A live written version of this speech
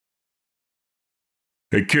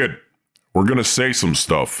Hey kid, we're gonna say some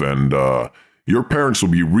stuff, and your parents will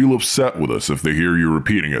be real upset with us if they hear you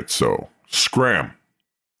repeating it, so scram.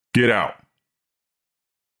 Get out.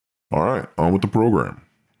 Alright, on with the program.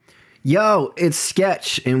 Yo, it's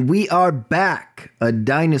Sketch, and we are back. A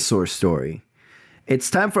dinosaur story.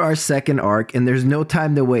 It's time for our second arc, and there's no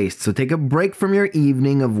time to waste, so take a break from your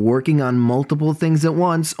evening of working on multiple things at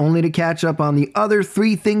once, only to catch up on the other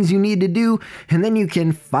 3 things you need to do, and then you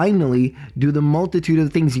can finally do the multitude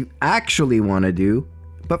of things you actually want to do.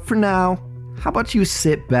 But for now, how about you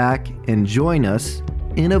sit back and join us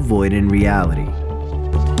in Avoiding Reality.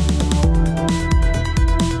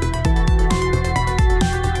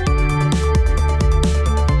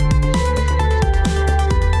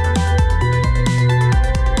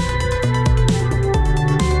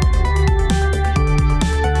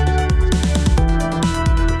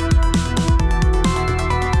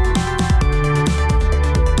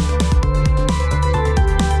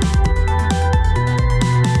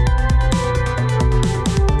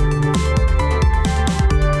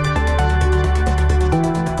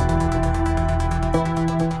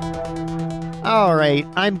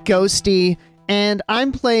 I'm Ghosty, and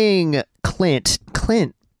I'm playing Clint.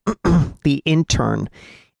 Clint, the intern,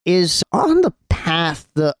 is on the path,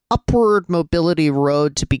 the upward mobility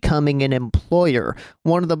road to becoming an employer,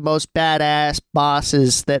 one of the most badass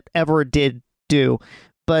bosses that ever did do.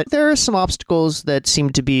 But there are some obstacles that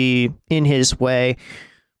seem to be in his way.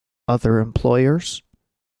 Other employers,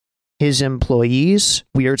 his employees,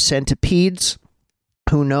 weird centipedes.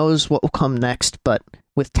 Who knows what will come next, but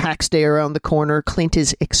with tax day around the corner, Clint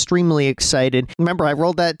is extremely excited. Remember, I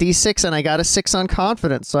rolled that D6 and I got a 6 on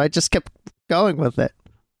confidence, so I just kept going with it.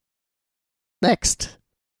 Next.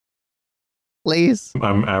 Please.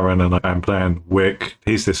 I'm Aaron and I'm playing Wick.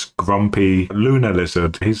 He's this grumpy lunar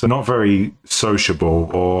lizard. He's not very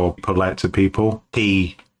sociable or polite to people.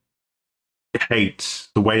 He hates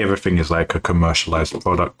the way everything is like a commercialized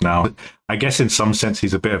product now. I guess in some sense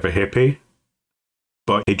he's a bit of a hippie.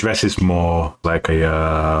 But he dresses more like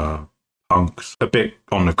a punk, a bit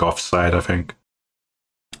on the goth side, I think.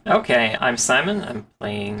 Okay, I'm Simon. I'm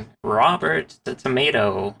playing Robert the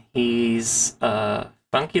Tomato. He's a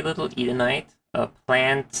funky little Edenite, a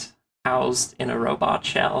plant housed in a robot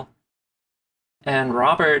shell. And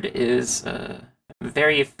Robert is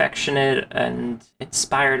very affectionate and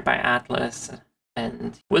inspired by Atlas,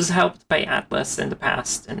 and was helped by Atlas in the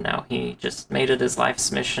past, and now he just made it his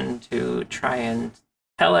life's mission to try and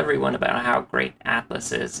tell everyone about how great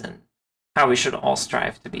Atlas is and how we should all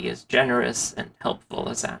strive to be as generous and helpful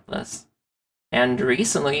as Atlas. And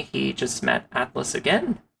recently he just met Atlas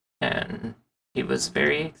again, and he was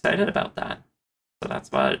very excited about that. So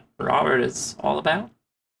that's what Robert is all about.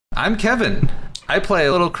 I'm Kevin. I play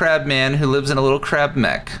a little crab man who lives in a little crab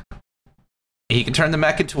mech. He can turn the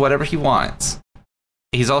mech into whatever he wants.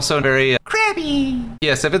 He's also very crabby.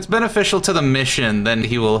 Yes, if it's beneficial to the mission, then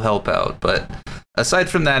he will help out. But aside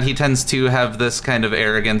from that, he tends to have this kind of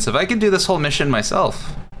arrogance of, I can do this whole mission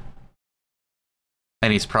myself.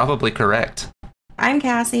 And he's probably correct. I'm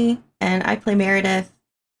Cassie, and I play Meredith,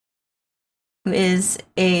 who is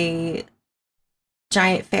a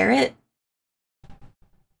giant ferret.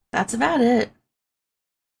 That's about it.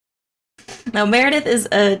 Now, Meredith is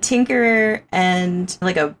a tinkerer and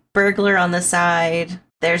like a burglar on the side.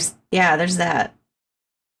 There's that.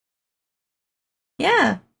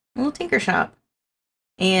 Yeah, a little tinker shop.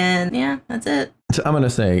 And yeah, that's it. So I'm going to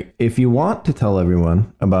say, if you want to tell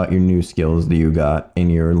everyone about your new skills that you got in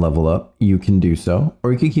your level up, you can do so,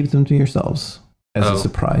 or you can keep them to yourselves as a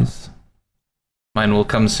surprise. Mine will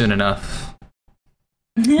come soon enough.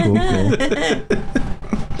 Cool.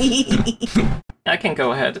 I can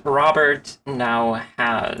go ahead. Robert now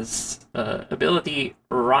has the ability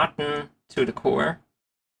Rotten to the Core.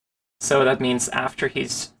 So that means after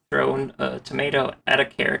he's thrown a tomato at a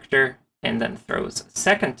character and then throws a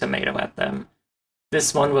second tomato at them,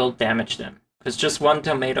 this one will damage them. Because just one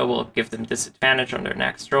tomato will give them disadvantage on their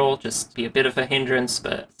next roll, just be a bit of a hindrance,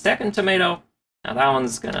 but second tomato, now that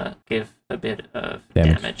one's gonna give a bit of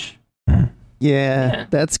damage. Yeah,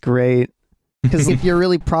 that's great. Because if you're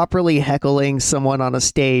really properly heckling someone on a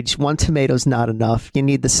stage, one tomato's not enough. You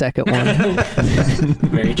need the second one.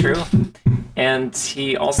 Very true. And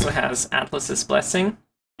he also has Atlas's Blessing.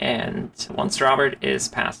 And once Robert is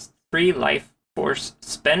past 3 life force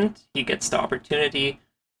spent, he gets the opportunity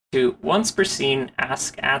to, once per scene,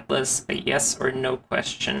 ask Atlas a yes or no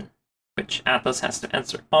question, which Atlas has to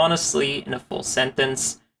answer honestly in a full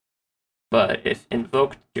sentence. But if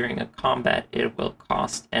invoked during a combat, it will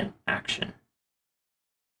cost an action.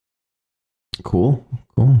 Cool.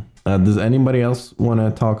 Does anybody else want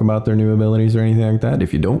to talk about their new abilities or anything like that?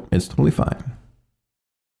 If you don't, it's totally fine.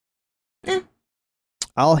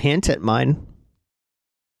 I'll hint at mine.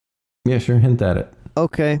 Yeah, sure. Hint at it.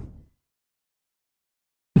 Okay.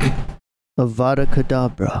 Avada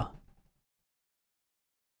Kedavra.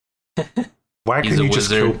 Why He's can a you just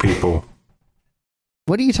kill wizard. people?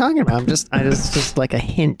 What are you talking about? I just like a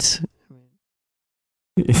hint.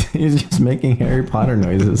 He's just making Harry Potter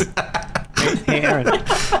noises. Hey, Aaron.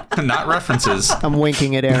 Not references. I'm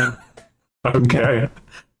winking at Aaron. Okay.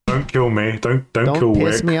 Don't kill me. Don't kill Don't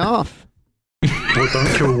piss Wick. me off. Well,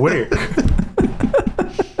 don't kill Wick.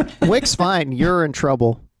 Wick's fine. You're in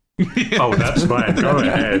trouble. Oh, that's fine. Go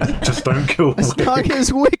ahead. Just don't kill As long Wick.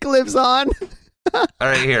 as Wick lives on. All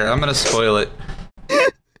right, here. I'm going to spoil it.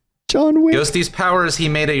 John Wick. Ghosty's power is he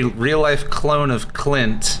made a real-life clone of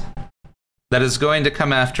Clint that is going to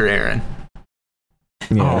come after Aaron.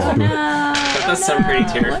 Yeah, that's true. That does sound pretty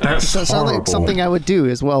terrifying. That's That sounds like horrible. something I would do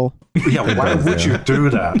as well. Yeah, why would you do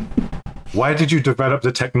that? Why did you develop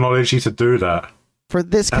the technology to do that? For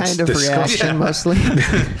this That's kind of disgusting. reaction, mostly.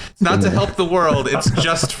 It's not to help the world. It's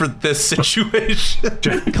just for this situation.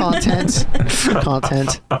 Content.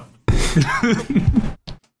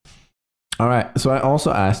 All right. So I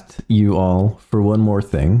also asked you all for one more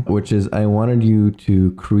thing, which is I wanted you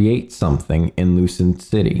to create something in Lucent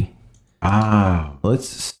City. Ah. Let's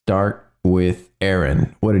start with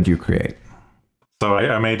Aaron. What did you create? So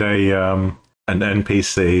I made an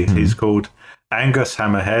NPC. He's called Angus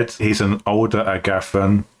Hammerhead. He's an older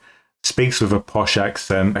Agathan, speaks with a posh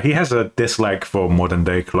accent. He has a dislike for modern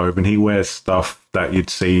day clothing. He wears stuff that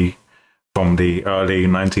you'd see from the early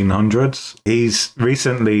 1900s. He's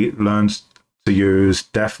recently learned to use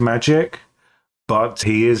death magic, but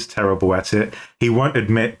he is terrible at it. He won't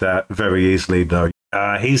admit that very easily, though.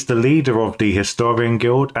 He's the leader of the Historian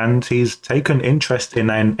Guild, and he's taken interest in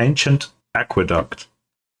an ancient aqueduct.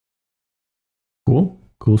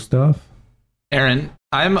 Cool stuff. Aaron,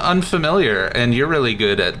 I'm unfamiliar, and you're really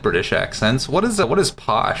good at British accents. What is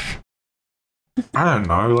posh? I don't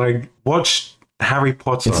know, like, watch Harry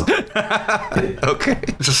Potter. Okay.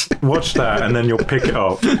 Just watch that, and then you'll pick it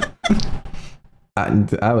up.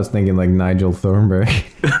 I was thinking like Nigel Thornberry.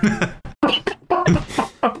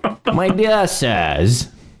 My dear sirs.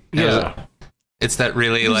 Yeah. It's that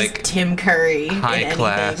really, He's like, Tim Curry in high anything.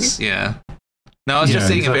 class. Yeah. No, I was just Yeah,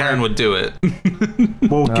 seeing he's if a- Aaron would do it.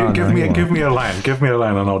 Well, No, give no, me he give won't. me a line. Give me a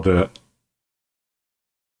line, and I'll do it.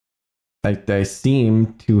 I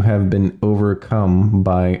seem to have been overcome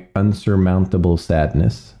by unsurmountable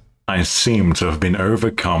sadness. I seem to have been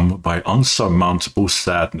overcome by unsurmountable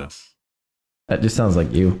sadness. That just sounds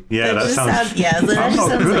like you. Yeah, that just sounds. yeah, that I'm just not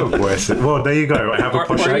sounds good like, at voices. Well, there you go. I have a Or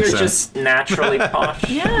posh you're accent. just naturally posh.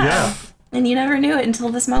 yeah. Yeah, And you never knew it until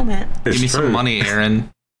this moment. it's Give me true. some money, Aaron.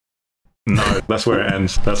 No, that's where it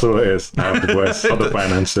ends. That's all it is. I have the voice, not the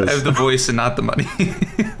finances. I have the voice and not the money.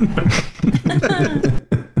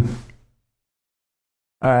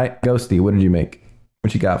 All right, Ghosty, what did you make?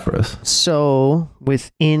 What you got for us? So,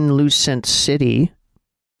 within Lucent City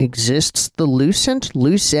exists the Lucent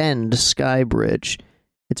Loose End Sky Bridge.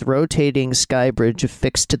 It's a rotating sky bridge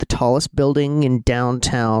affixed to the tallest building in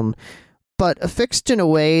downtown, but affixed in a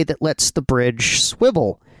way that lets the bridge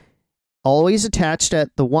swivel. Always attached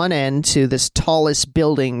at the one end to this tallest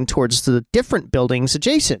building towards the different buildings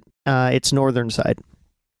adjacent, its northern side.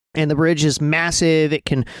 And the bridge is massive. It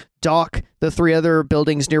can dock the three other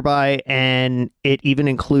buildings nearby, and it even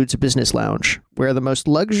includes a business lounge, where the most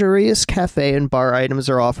luxurious cafe and bar items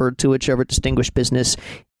are offered to whichever distinguished business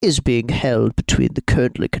is being held between the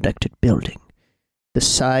currently connected building. The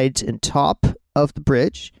sides and top of the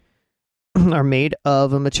bridge are made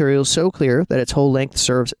of a material so clear that its whole length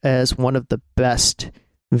serves as one of the best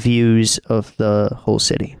views of the whole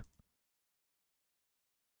city.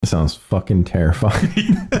 That sounds fucking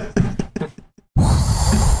terrifying.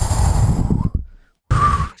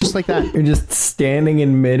 Just like that. You're just standing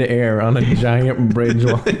in midair on a giant bridge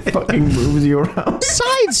while it fucking moves you around.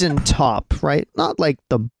 Sides and top, right? Not like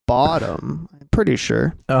the bottom. I'm pretty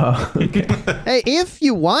sure. Oh, okay. Hey, if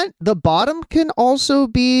you want, the bottom can also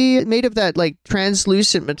be made of that like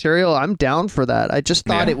translucent material. I'm down for that. I just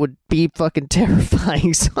thought Yeah. it would be fucking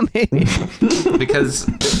terrifying. So maybe. Because,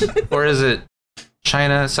 or is it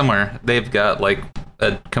China? Somewhere. They've got like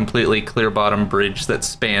a completely clear bottom bridge that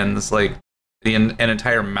spans like an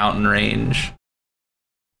entire mountain range.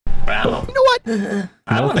 Wow. You know what?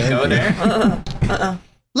 I want to go there.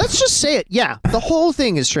 Let's just say it. Yeah, the whole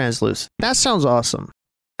thing is translucent. That sounds awesome.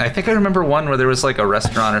 I think I remember one where there was like a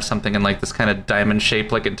restaurant or something in like this kind of diamond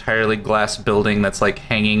shaped, like entirely glass building that's like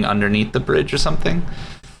hanging underneath the bridge or something.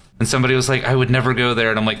 And somebody was like, I would never go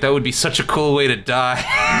there. And I'm like, that would be such a cool way to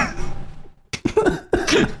die.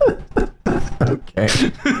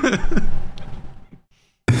 Okay.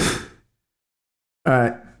 All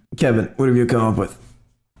right, Kevin, what have you come up with?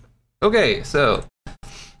 Okay, so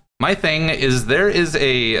my thing is there is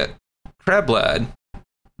a crab lad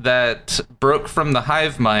that broke from the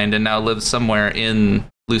hive mind and now lives somewhere in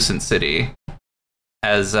Lucent City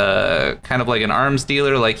as a kind of like an arms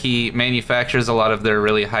dealer. Like, he manufactures a lot of their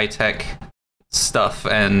really high-tech stuff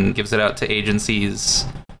and gives it out to agencies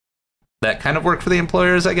that kind of work for the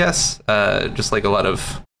employers, I guess. Just like a lot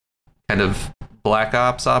of kind of black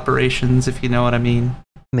ops operations, if you know what I mean.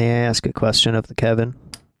 May I ask a question of the Kevin?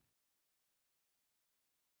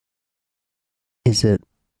 Is it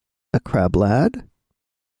a crab lad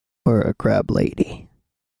or a crab lady?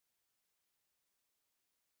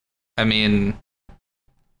 I mean,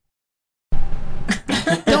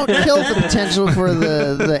 Don't kill the potential for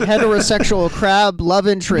the heterosexual crab love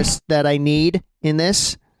interest that I need in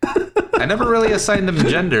this. I never really assigned them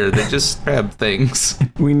gender. They're just crab things.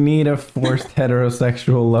 We need a forced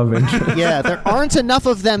heterosexual love interest. Yeah, there aren't enough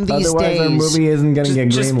of them these Otherwise, our days. movie isn't going to get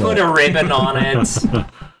Just greenlit. put a ribbon on it.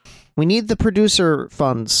 We need the producer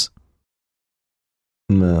funds.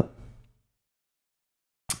 No.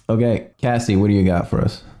 Okay, Cassie, what do you got for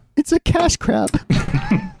us? It's a cash crab.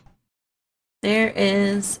 There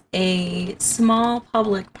is a small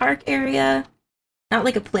public park area. Not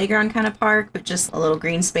like a playground kind of park, but just a little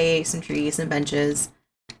green space and trees and benches.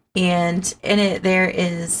 And in it, there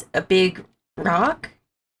is a big rock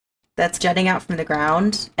that's jutting out from the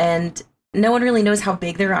ground. And no one really knows how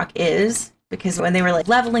big the rock is, because when they were like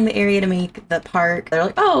leveling the area to make the park, they're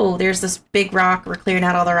like, oh, there's this big rock. We're clearing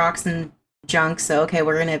out all the rocks and junk. So, okay,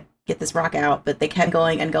 we're going to get this rock out. But they kept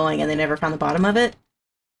going and going, and they never found the bottom of it.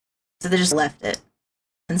 So they just left it.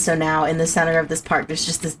 And so now in the center of this park, there's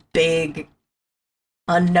just this big,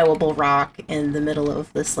 unknowable rock in the middle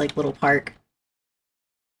of this like little park.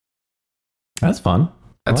 That's fun.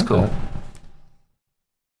 That's I like cool. that.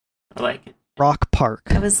 I like it. Rock Park.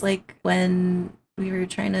 That was like when we were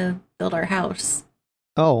trying to build our house.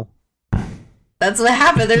 Oh. That's what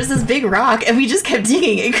happened. There's this big rock, and we just kept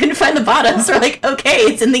digging and couldn't find the bottom. So we're like, okay,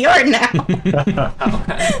 it's in the yard now.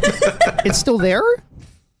 Okay. It's still there?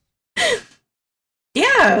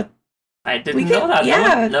 Yeah, I didn't We know could- that.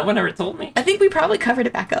 yeah. No one ever told me. I think we probably covered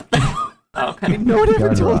it back up. Okay. No one ever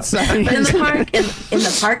Yard told rock. Simon. But in the park, in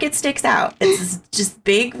the park, it sticks out. It's this just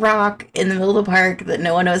big rock in the middle of the park that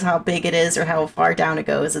no one knows how big it is or how far down it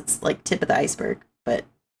goes. It's like tip of the iceberg. But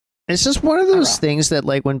It's just one of those rock. things that,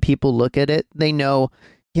 like, when people look at it, they know,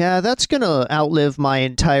 yeah, that's gonna outlive my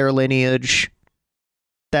entire lineage.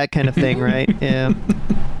 That kind of thing, right? Yeah.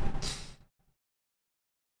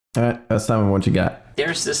 All right, Simon, what you got?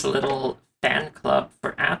 There's this little fan club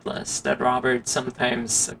for Atlas that Robert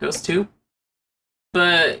sometimes goes to.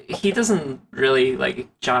 But he doesn't really like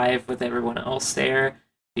jive with everyone else there,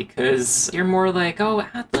 because you're more like, oh,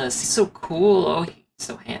 Atlas, he's so cool. Oh, he's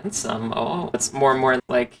so handsome. Oh, it's more and more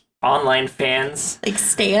like online fans. like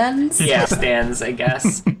stands. Yeah, stands, I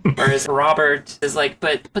guess. Whereas Robert is like,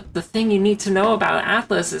 but the thing you need to know about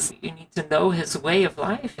Atlas is you need to know his way of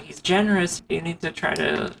life. He's generous. You need to try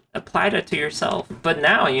to apply that to yourself. But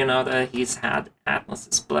now, you know, that he's had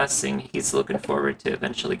Atlas's blessing, he's looking forward to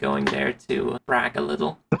eventually going there to brag a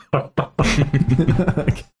little.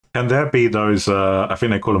 Can there be those, I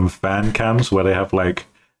think they call them fan cams, where they have like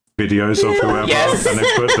videos of whoever Yes. and they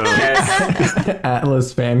put the... Yes.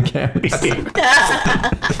 Atlas fan cams.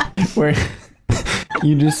 Where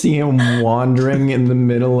you just see him wandering in the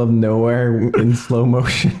middle of nowhere in slow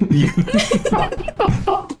motion.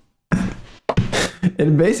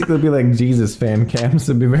 It'd basically be like Jesus fan cams.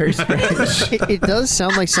 It'd be very strange. It does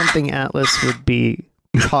sound like something Atlas would be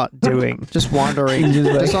caught doing. Just wandering. Just,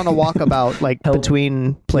 like, just on a walkabout, like, help-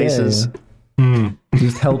 between places.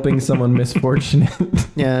 Just helping someone misfortunate.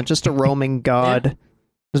 Yeah, just a roaming god.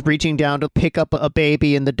 Just reaching down to pick up a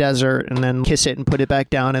baby in the desert and then kiss it and put it back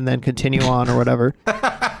down and then continue on or whatever.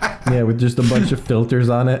 Yeah, with just a bunch of filters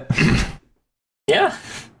on it. Yeah.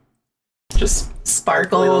 Just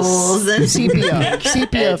Sparkles and Sepia.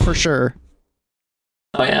 Sepia for sure.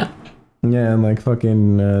 oh yeah. Yeah, and like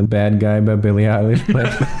fucking Bad Guy by Billie Eilish.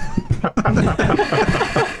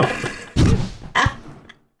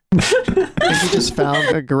 I think you just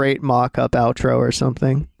found a great mock-up outro or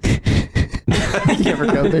something. You ever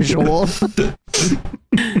go visual?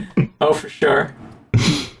 Oh, for sure.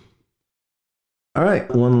 All right,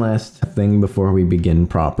 one last thing before we begin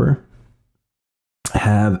proper.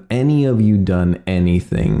 Have any of you done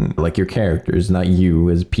anything, like your characters, not you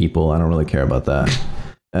as people, I don't really care about that,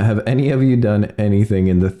 Have any of you done anything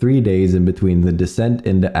in the 3 days in between the descent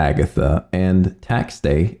into Agatha and tax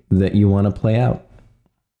day that you want to play out?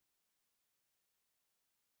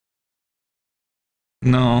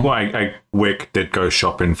 No. Well, Wick did go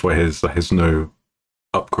shopping for his new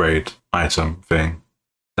upgrade item thing.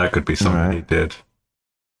 That could be something Alright. he did.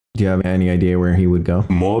 Do you have any idea where he would go?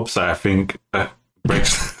 Morbs, I think.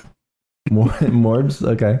 Morbs?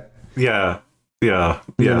 Okay. Yeah.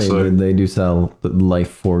 They do sell life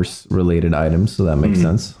force related items, so that makes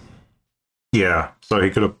sense. Yeah, so he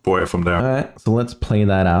could have bought it from there. All right, so let's play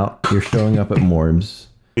that out. You're showing up at Morbs.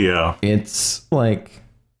 Yeah. It's like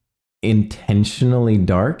intentionally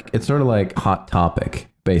dark. It's sort of like Hot Topic,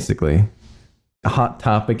 basically. A Hot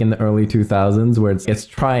Topic in the early 2000s where it's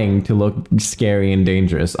trying to look scary and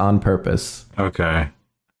dangerous on purpose. Okay.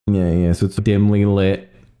 Yeah, so it's dimly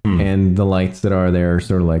lit and the lights that are there are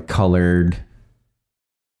sort of like colored,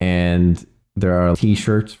 and there are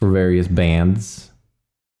t-shirts for various bands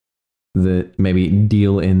that maybe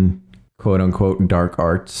deal in quote unquote dark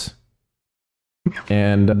arts.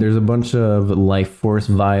 And there's a bunch of life force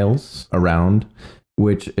vials around,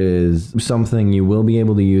 which is something you will be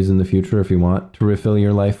able to use in the future if you want to refill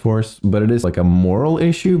your life force. But it is like a moral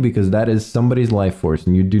issue because that is somebody's life force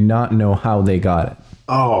and you do not know how they got it.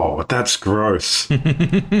 Oh, that's gross. Yeah,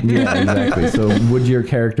 exactly. So would your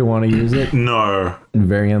character want to use it? No.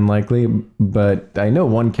 Very unlikely. But I know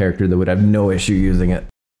one character that would have no issue using it.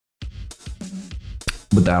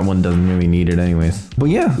 But that one doesn't really need it anyways. But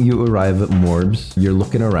yeah, you arrive at Morbs. You're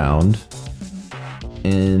looking around.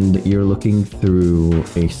 And you're looking through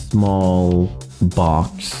a small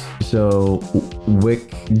box. So Wick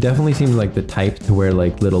definitely seems like the type to wear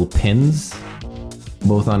like little pins,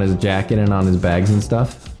 both on his jacket and on his bags and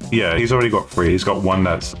stuff. Yeah, he's already got 3. He's got one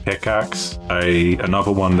that's pickaxe,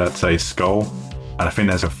 another one that's a skull, and I think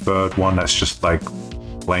there's a third one that's just like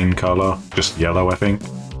plain color, just yellow, I think.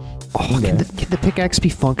 Oh, can the pickaxe be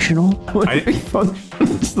functional?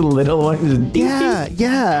 It's the little one. Just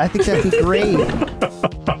Yeah, I think that'd be great.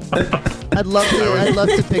 I'd love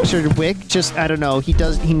to picture Wick. Just, I don't know. He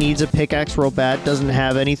needs a pickaxe real bad. Doesn't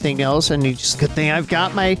have anything else, and he just, good thing I've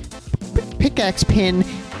got my pickaxe pin.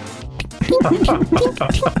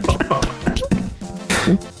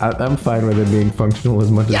 I'm fine with it being functional as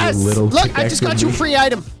much Yes! as a little Look, pickaxe I just got would you be.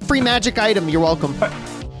 free magic item. You're welcome.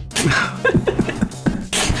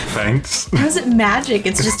 Thanks. How's it magic?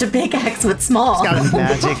 It's just a pickaxe with small. It's gotta be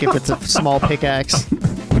magic if it's a small pickaxe.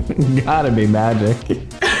 Gotta be magic.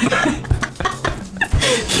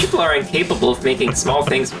 People are incapable of making small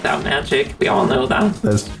things without magic. We all know that.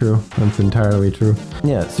 That's true. That's entirely true.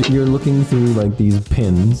 Yeah, so you're looking through like these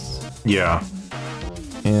pins, Yeah.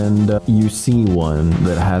 and you see one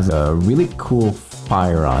that has a really cool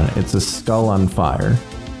fire on it. It's a skull on fire.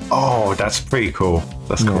 Oh, that's pretty cool.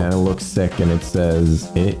 That's cool. Yeah, and it looks sick, and it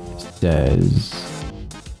says,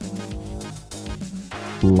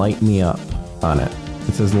 light me up on it.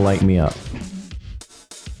 It says light me up.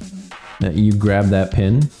 Now, you grab that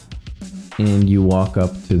pin, and you walk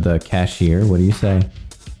up to the cashier. What do you say?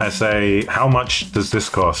 I say, how much does this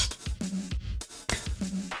cost?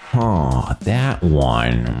 Oh, that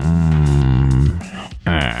one.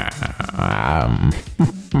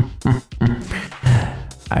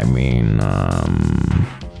 I mean,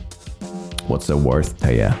 what's it worth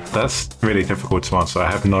to you? That's really difficult to answer. I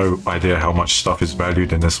have no idea how much stuff is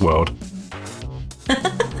valued in this world.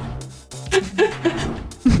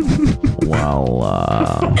 Well,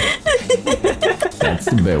 that's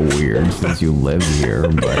a bit weird since you live here,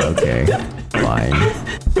 but okay, fine,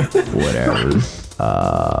 whatever.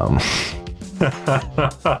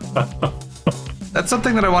 That's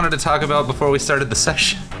something that I wanted to talk about before we started the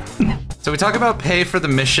session. So we talk about pay for the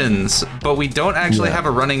missions, but we don't actually have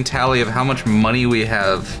a running tally of how much money we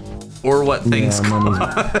have or what things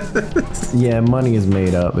cost. Yeah, money is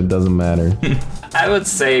made up. It doesn't matter. I would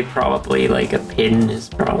say probably like a pin is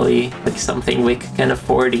probably like something Wick can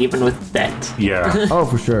afford even with debt. Yeah. Oh,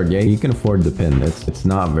 for sure. Yeah, you can afford the pin. It's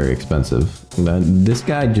not very expensive. This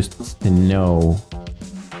guy just wants to know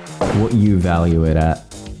what you value it at,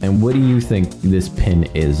 and what do you think this pin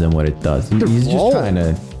is and what it does. He's just trying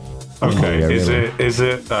to. Okay. Is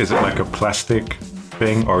it like a plastic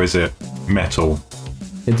thing or is it metal?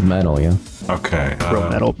 It's metal, yeah. Okay. Real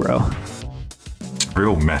metal, bro. It's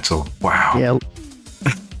real metal. Wow. Yeah.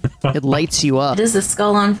 It lights you up. It is a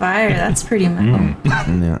skull on fire. That's pretty metal.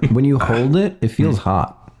 Yeah. When you hold it, it feels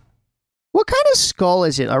hot. What kind of skull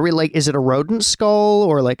is it? Is it a rodent skull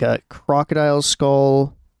or like a crocodile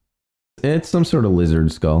skull? It's some sort of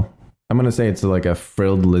lizard skull. I'm gonna say it's like a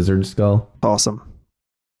frilled lizard skull. Awesome.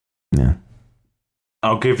 Yeah.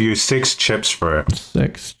 I'll give you 6 chips for it.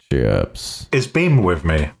 6 chips. Is Beam with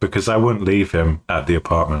me? Because I wouldn't leave him at the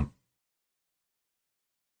apartment.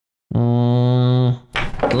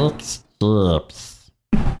 6 chips.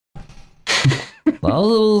 That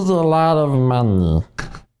is a lot of money.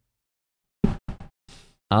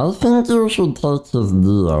 I think you should take his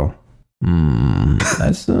deal.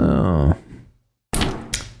 That's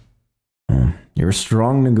you're a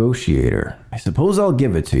strong negotiator. I suppose I'll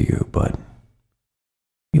give it to you, but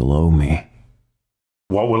you'll owe me.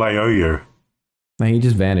 What will I owe you? And he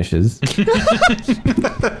just vanishes.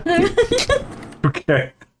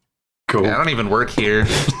 Okay. Cool. I don't even work here.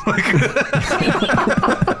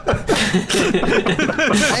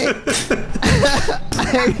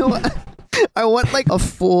 I want like a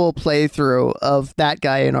full playthrough of that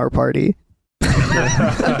guy in our party.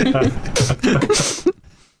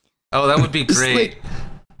 Oh, that would be Just great. like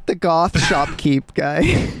the goth shopkeep guy.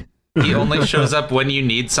 He only shows up when you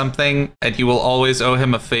need something, and you will always owe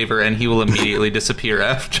him a favor, and he will immediately disappear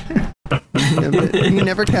after. Yeah, but he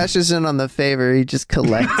never cashes in on the favor. He just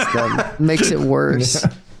collects them. Makes it worse.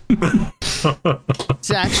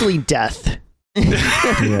 It's actually death.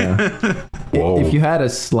 Yeah. Whoa. If you had a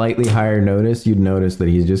slightly higher notice, you'd notice that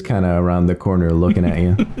he's just kind of around the corner looking at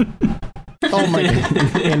you Oh my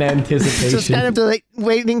god. in anticipation. Just kind of like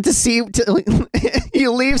waiting to see till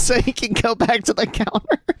you leave so he can go back to the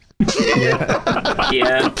counter.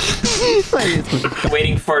 Yeah.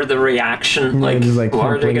 Waiting for the reaction. Yeah, Like, just, like, what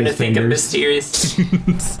are they crumpling going to his think of fingers. mysterious?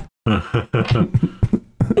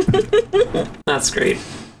 That's great.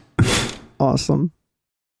 Awesome.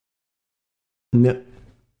 No.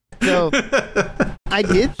 So I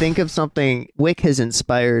did think of something. Wick has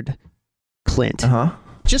inspired Clint. Uh-huh.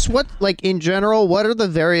 Just what, like in general, what are the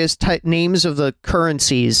various names of the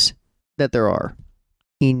currencies that there are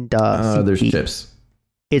in the There's CP? chips.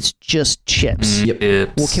 It's just chips. Yep.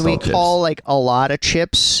 Chips. Well, can we Salt chips. call like a lot of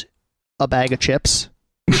chips a bag of chips?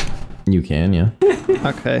 You can, yeah.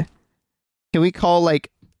 Okay. Can we call like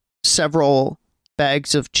several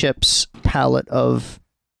bags of chips pallet of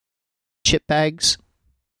chip bags?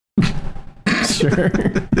 Sure.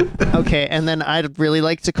 Okay, and then I'd really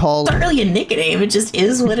like to call. It's not really a nickname. It just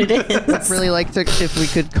is what it I'd is. really like to, if we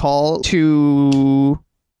could call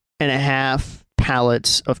 2.5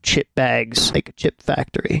 pallets of chip bags like a chip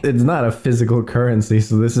factory. It's not a physical currency,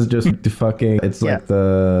 so this is just fucking. It's Yeah. like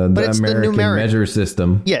the But it's the American numeric. measure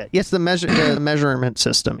system. Yeah, yes, the measurement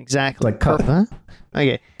system exactly. Like cup. Huh?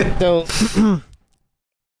 Okay, so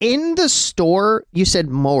in the store you said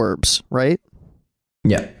morbs, right?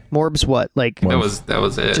 Yeah. Morbs what? Like That was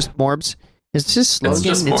it. just morbs? Is this slogan? It's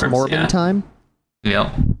just It's morbs, morbin yeah. time.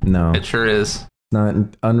 Yep, No, it sure is. not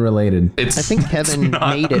unrelated. It's I think Kevin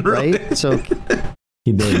not made it, right? unrelated. So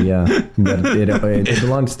He did, yeah. But it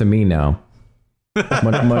belongs to me now.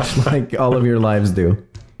 Much like all of your lives do.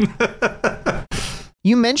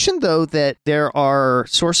 you mentioned though that there are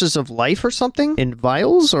sources of life or something in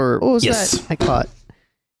vials, or what was Yes. that? I caught.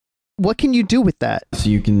 What can you do with that? So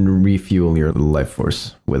you can refuel your life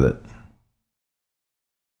force with it.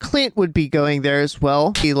 Clint would be going there as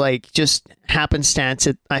well. He like just happenstance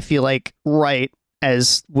it. I feel like right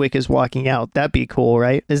as Wick is walking out. That'd be cool,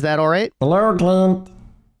 right? Is that all right? Hello, Clint.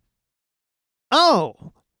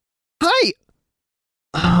 Oh, hi,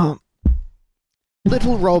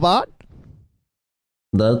 little robot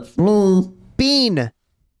That's me, Bean.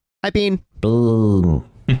 Hi, Bean. Bean.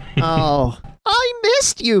 Oh, I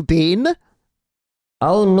missed you, Bean.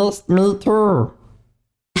 I missed me too.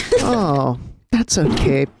 Oh, that's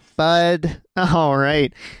okay, bud. All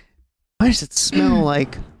right. Why does it smell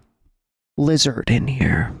like lizard in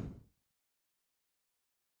here?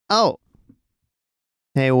 Oh.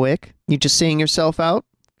 Hey, Wick. You just seeing yourself out?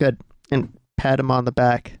 Good. And pat him on the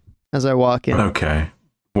back as I walk in. Okay.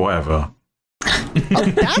 Whatever.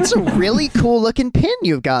 Oh, that's a really cool looking pin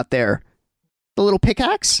you've got there. The little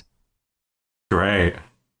pickaxe? Great.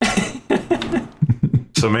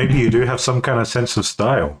 So maybe you do have some kind of sense of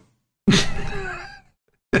style.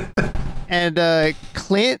 And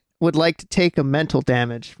Clint would like to take a mental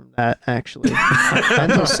damage from that, actually.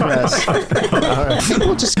 Mental stress.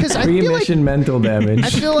 Well, just because I feel like Pre-mission mental damage. I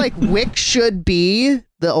feel like Wick should be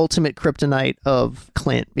the ultimate kryptonite of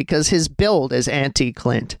Clint because his build is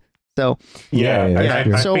anti-Clint. So Yeah, yeah,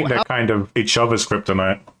 I so think they're how- kind of each other's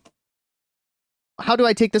kryptonite. how do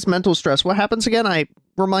I take this mental stress? What happens again?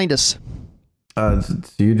 Remind us. So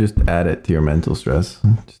you just add it to your mental stress.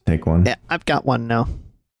 Just take one. Yeah, I've got one now.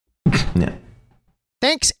 Yeah.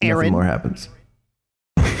 Thanks, Nothing Aaron. more happens.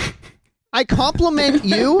 I compliment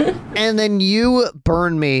you, and then you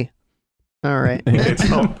burn me. All right. It's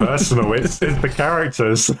not personal, it's the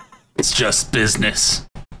characters. It's just business.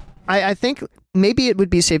 I think maybe it would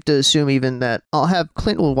be safe to assume even that I'll have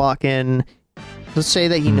Clint will walk in. Let's say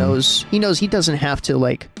that he knows he doesn't have to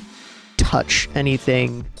like touch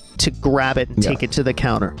anything to grab it and take it to the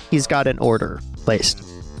counter. He's got an order placed.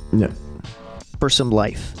 Yeah. For some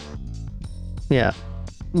life. Yeah.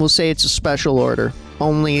 We'll say it's a special order.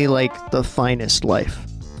 Only like the finest life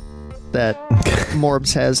that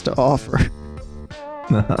Morbs has to offer.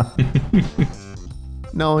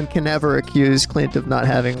 No one can ever accuse Clint of not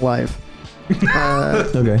having life.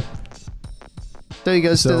 Okay. So he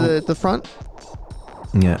goes to the front?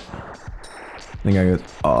 Yeah. The guy goes,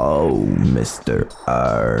 "Oh, Mr.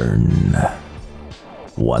 Arn.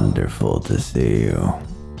 Wonderful to see you."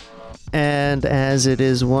 And as it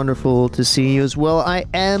is wonderful to see you as well, I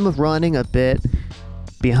am running a bit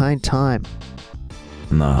behind time.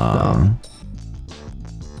 Nah.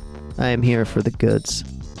 I am here for the goods.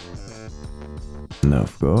 No,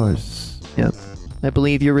 of course. Yep. I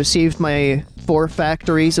believe you received my 4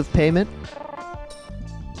 factories of payment.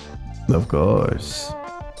 Of course.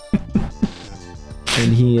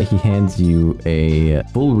 And he hands you a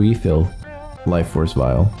full refill life force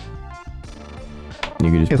vial.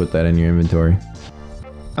 You can just put that in your inventory.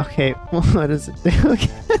 Okay, what does it do?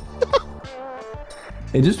 Okay.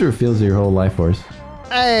 It just refills your whole life force.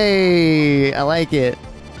 Hey, I like it.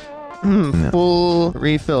 Yeah. Full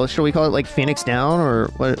refill. Should we call it like Phoenix Down or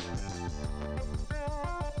what?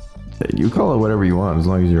 You call it whatever you want as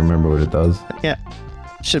long as you remember what it does. Yeah.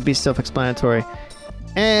 Should be self-explanatory.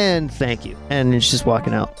 And thank you. And it's just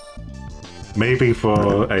walking out. Maybe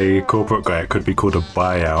for a corporate guy, it could be called a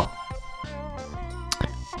buyout.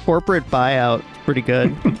 Corporate buyout. Pretty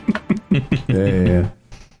good. Yeah.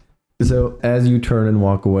 So as you turn and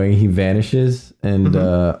walk away, he vanishes, and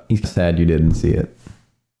he's sad you didn't see it.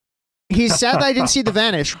 He's sad that I didn't see the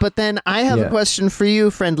vanish, but then I have a question for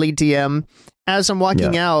you, friendly DM. As I'm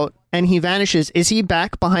walking out and he vanishes, is he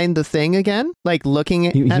back behind the thing again? Like looking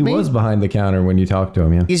at me? He was behind the counter when you talked to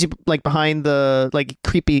him, yeah. Is he like behind the like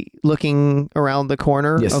creepy looking around the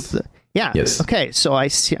corner of the Yes. Okay, so I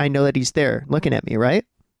know that he's there looking at me, right?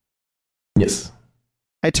 Yes.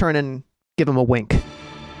 I turn and give him a wink.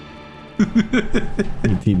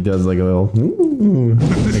 He does like a little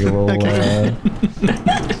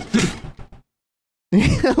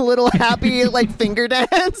a little happy like finger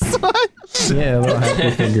dance. Yeah, a little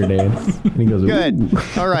happy finger dance. And he goes, good.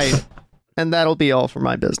 All right. And that'll be all for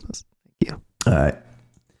my business. Thank you. All right.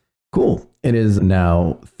 Cool. It is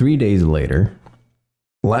now 3 days later.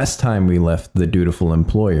 Last time we left the dutiful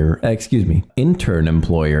intern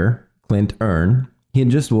employer, Clint Earn, he had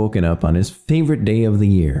just woken up on his favorite day of the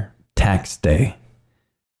year, tax day,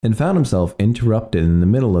 and found himself interrupted in the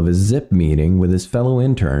middle of his zip meeting with his fellow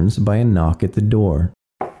interns by a knock at the door.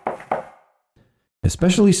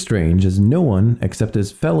 Especially strange as no one except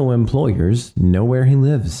his fellow employers know where he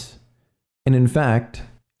lives. And in fact,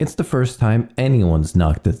 it's the first time anyone's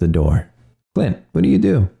knocked at the door. Clint, what do you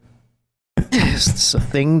do? Is this a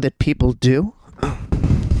thing that people do?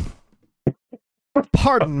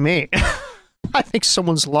 Pardon me. I think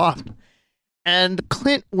someone's lost. And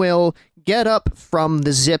Clint will get up from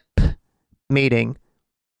the zip meeting.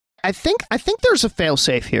 I think there's a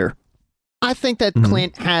failsafe here. I think that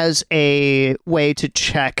Clint has a way to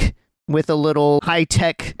check with a little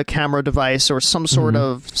high-tech camera device or some sort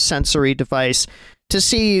of sensory device to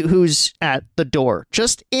see who's at the door.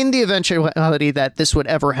 Just in the eventuality that this would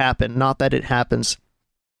ever happen, not that it happens.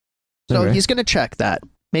 So he's going to check that.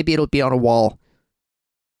 Maybe it'll be on a wall.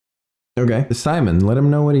 Okay. Simon, let him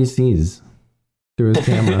know what he sees through his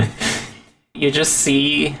camera. You just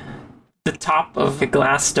see the top of a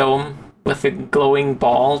glass dome with a glowing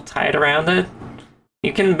ball tied around it.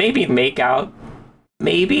 You can maybe make out,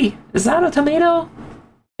 is that a tomato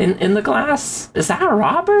in the glass? Is that a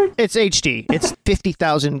Robert? It's HD. It's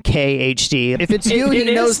 50,000K HD. If it's you,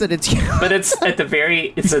 he knows that it's you. But it's at the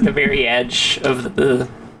very edge of the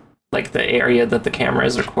area that the camera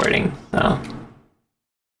is recording. So.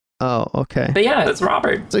 Oh, okay. But yeah, it's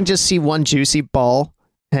Robert. So you just see one juicy ball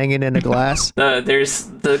hanging in a glass. There's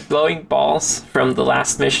the glowing balls from the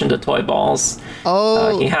last mission to Toy Balls.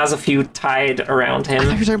 Oh. He has a few tied around him. I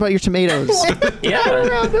thought you were talking about your tomatoes. Yeah.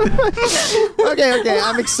 Okay,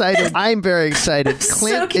 I'm excited. I'm very excited.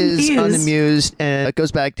 Clint is unamused and it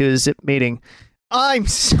goes back to his zip meeting. I'm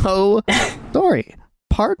so sorry.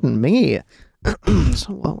 Pardon me.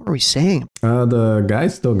 So what were we saying? The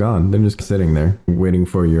guy's still gone. They're just sitting there waiting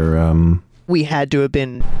for your We had to have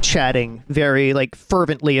been chatting very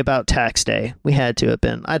fervently about tax day. We had to have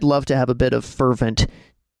been. I'd love to have a bit of fervent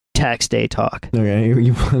tax day talk. Okay,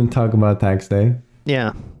 you want to talk about tax day?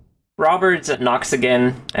 Yeah. Robert knocks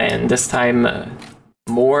again, and this time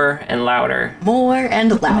more and louder. More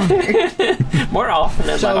and louder. More often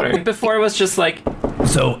and louder. Before it was just like...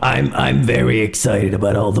 So I'm very excited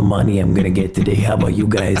about all the money I'm gonna get today. How about you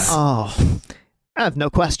guys? Oh, I have no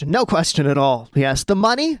question at all. Yes, the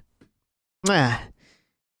money?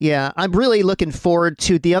 Yeah, I'm really looking forward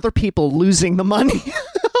to the other people losing the money.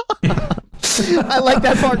 I like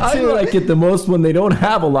that part too. I like it the most when they don't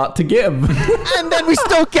have a lot to give. And then we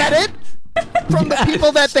still get it from the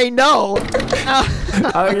people that they know.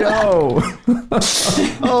 I know.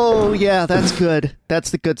 Oh yeah, that's good.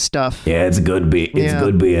 That's the good stuff. Yeah, it's good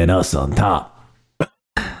being us on top.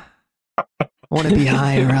 I want to be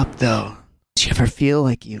higher up though. Do you ever feel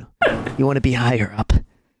like you want to be higher up?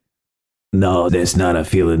 No, that's not a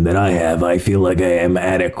feeling that I have. I feel like I am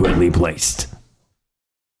adequately placed.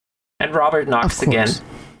 And Robert knocks again.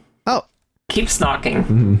 Oh. Keeps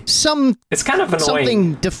knocking. It's kind of annoying.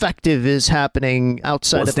 Something defective is happening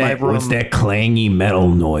outside of my room. What's that clangy metal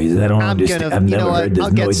noise? I don't understand. I've never heard this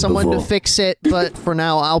noise before. I'll get someone to fix it, but for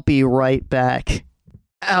now, I'll be right back.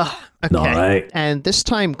 Okay. All right. And this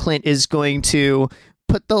time, Clint is going to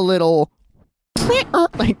put the little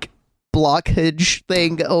like blockage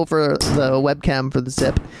thing over the webcam for the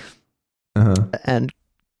zip, and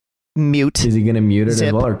mute. Is he gonna mute it zip.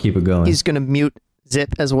 as well, or keep it going? He's gonna mute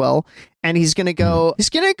zip as well, and he's gonna go. He's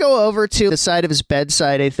gonna go over to the side of his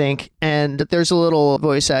bedside, I think, and there's a little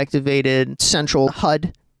voice-activated central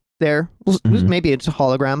HUD there. Maybe it's a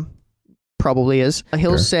hologram. Probably is.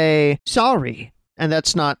 He'll say sorry, and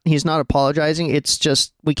that's not. He's not apologizing. It's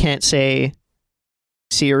just we can't say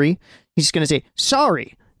Siri. He's gonna say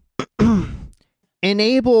sorry.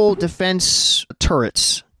 Enable defense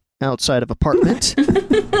turrets outside of apartment.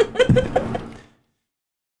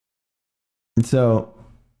 So,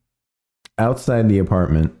 outside the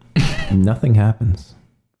apartment, nothing happens.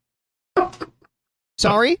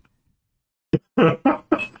 Sorry?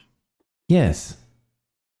 Yes.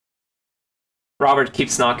 Robert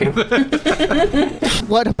keeps knocking.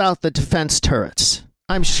 What about the defense turrets?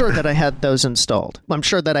 I'm sure that I had those installed. I'm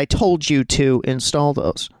sure that I told you to install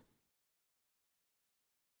those.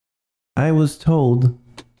 I was told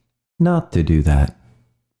not to do that.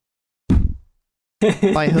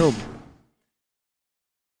 By whom?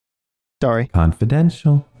 Sorry.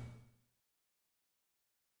 Confidential.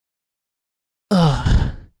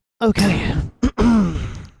 Okay.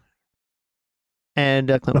 And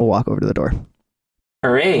Clint will walk over to the door.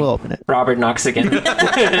 Hooray. We'll open it. Robert knocks again.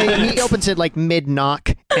 He opens it like mid-knock,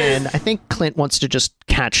 and I think Clint wants to just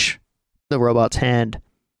catch the robot's hand.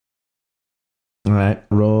 All right,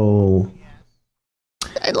 roll.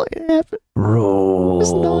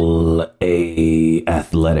 Roll a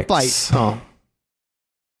athletics. Fight. Oh.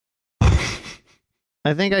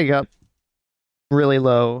 I think I got really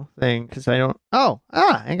low thing because I don't.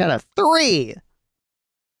 I got a 3.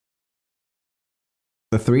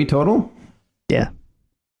 The 3 total? Yeah.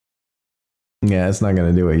 Yeah, it's not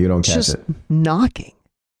gonna do it. You don't catch just it. Knocking.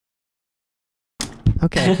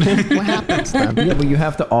 Okay. What happens then? Yeah, but you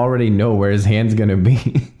have to already know where his hand's gonna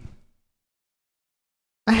be.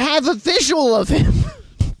 I have a visual of him.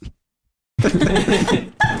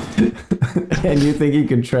 And you think you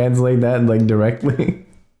can translate that like directly?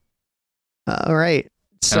 All right.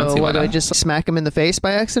 So what, do I just smack him in the face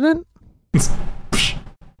by accident?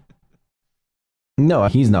 No,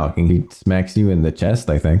 he's knocking. He smacks you in the chest,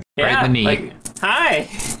 I think. Yeah, right in the knee. like, hi.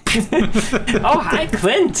 Oh, hi,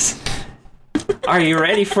 Clint. Are you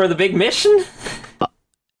ready for the big mission?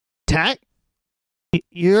 Tack?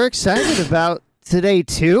 You're excited about today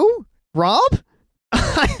too, Rob?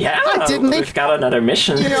 Yeah, I didn't think we've got another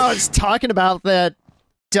mission. I was talking about that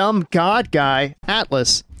dumb god guy,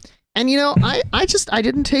 Atlas. And I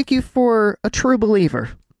didn't take you for a true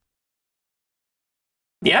believer.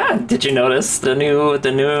 Yeah, did you notice the new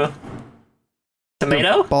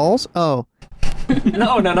tomato? Balls? Oh.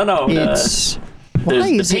 No. It's why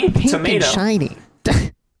is it pink tomato. and shiny?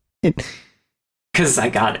 Because I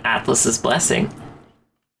got Atlas's blessing.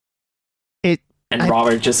 And I-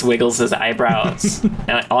 Robert just wiggles his eyebrows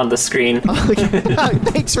on the screen.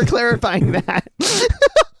 Thanks for clarifying that.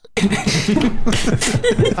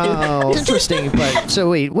 Oh, interesting. But so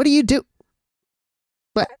wait, what do you do?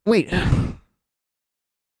 But wait,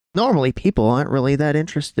 normally people aren't really that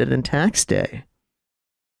interested in tax day.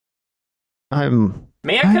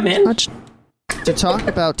 May I come in? To talk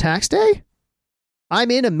about tax day?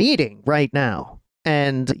 I'm in a meeting right now,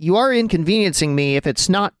 and you are inconveniencing me if it's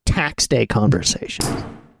not tax day conversation.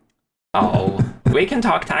 Oh, we can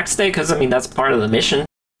talk tax day because, that's part of the mission.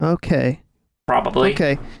 Okay. Probably.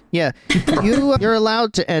 Okay. Yeah. You're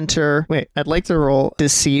allowed to enter. Wait, I'd like to roll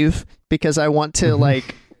deceive because I want to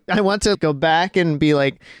I want to go back and be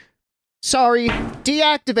like, sorry,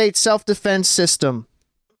 deactivate self-defense system.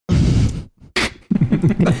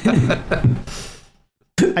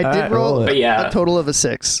 I did roll But yeah. a total of a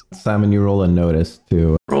 6. Simon, you roll a notice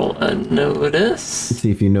to Roll a notice.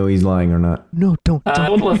 see if you know he's lying or not. No, don't.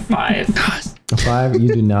 Roll a 5. A 5,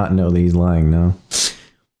 you do not know that he's lying, no.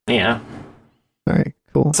 Yeah. All right,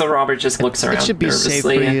 cool. So Robert just looks around It should be nervously. safe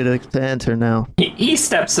for you to enter now. He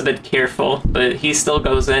steps a bit careful, but he still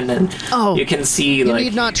goes in, and you can see You like.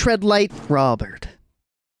 need not tread light, Robert.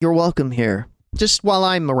 You're welcome here. Just while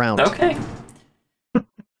I'm around. Okay.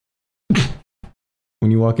 When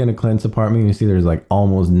you walk into Clint's apartment, you see there's like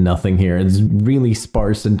almost nothing here. It's really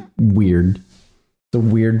sparse and weird. It's a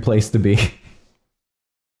weird place to be.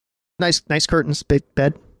 Nice curtains, big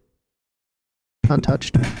bed.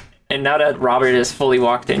 Untouched. And now that Robert is fully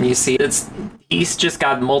walked in, you see he's just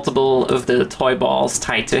got multiple of the toy balls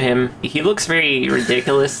tied to him. He looks very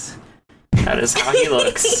ridiculous. That is how he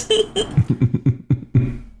looks.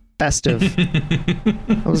 Festive.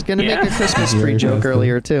 I was gonna Yeah. make a Christmas tree joke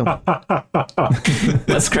earlier too.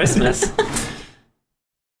 That's Christmas.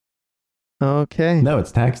 Okay. No,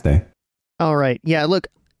 it's tax day. All right. Yeah. Look,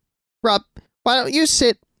 Rob, why don't you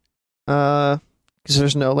sit? Because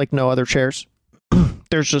there's no other chairs.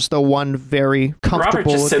 There's just the one very comfortable. Robert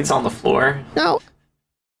just sits on the floor. No,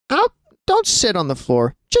 don't sit on the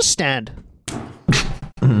floor. Just stand.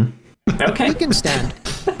 Okay. You can stand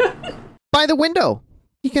by the window.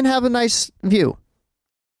 You can have a nice view.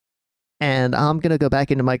 And I'm gonna go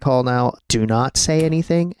back into my call now. Do not say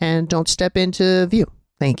anything and don't step into view.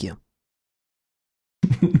 Thank you.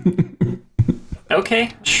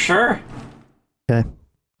 Okay, sure. Okay.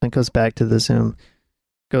 Then goes back to the Zoom.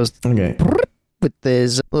 Goes Okay. with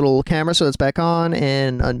his little camera, so it's back on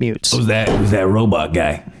and unmutes. Who's that robot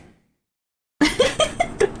guy?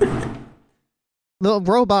 The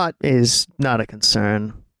robot is not a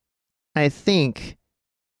concern. I think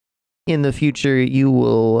in the future you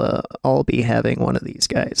will all be having one of these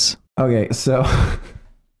guys. Okay, so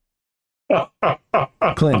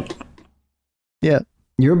Clint. Yeah.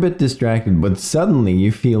 You're a bit distracted, but suddenly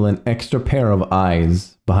you feel an extra pair of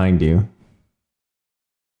eyes behind you.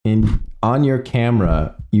 And on your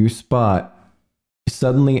camera, you spot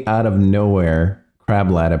suddenly out of nowhere,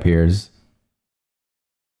 Crablad appears.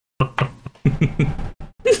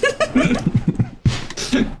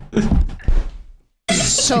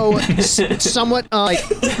 So, somewhat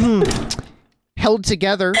held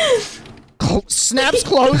together, snaps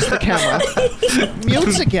closed the camera,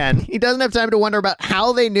 mutes again. He doesn't have time to wonder about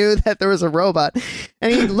how they knew that there was a robot,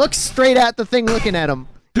 and he looks straight at the thing looking at him.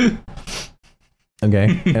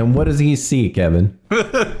 Okay, and what does he see, Kevin?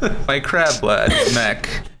 My crab lad mech,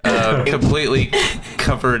 completely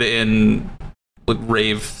covered in like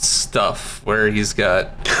rave stuff, where he's got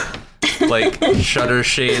like shutter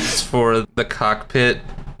shades for the cockpit.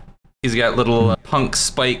 He's got little punk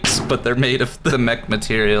spikes, but they're made of the mech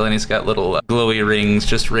material, and he's got little glowy rings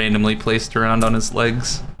just randomly placed around on his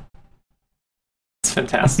legs. It's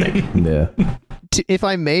fantastic. Yeah. If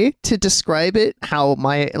I may, to describe it, how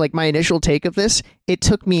my initial take of this, it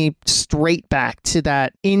took me straight back to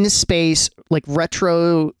that in space, like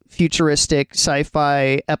retro futuristic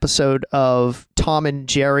sci-fi episode of Tom and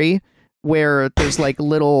Jerry, where there's like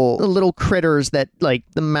little critters that like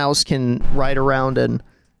the mouse can ride around, and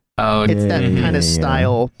it's that kind of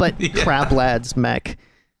style, but Crablad's mech.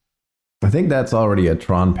 I think that's already a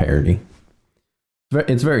Tron parody.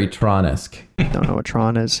 It's very Tron-esque. Don't know what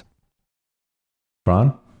Tron is.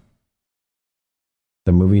 Tron?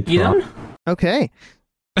 The movie Tron? You know? Okay.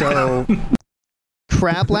 So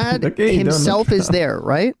Crablad Okay, you don't know himself is Tron. there,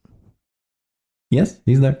 right? Yes,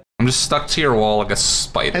 he's there. I'm just stuck to your wall like a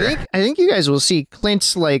spider. I think you guys will see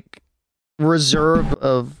Clint's like reserve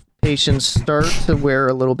of patience start to wear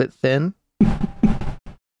a little bit thin.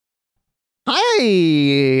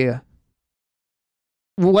 Hi.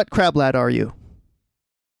 What Crablad are you?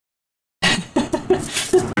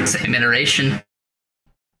 Same iteration.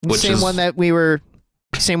 Which Same is-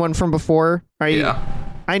 one from before? Are you? Yeah.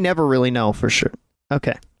 I never really know for sure.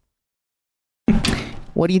 Okay.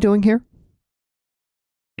 What are you doing here?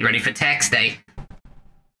 You ready for tax day?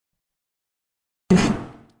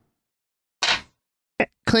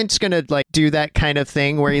 Clint's gonna like do that kind of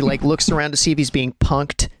thing where he like looks around to see if he's being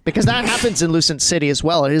punked, because that happens in Lucent City as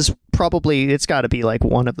well. It's got to be like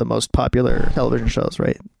one of the most popular television shows,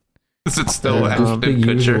 right? Is it still Just the Ashton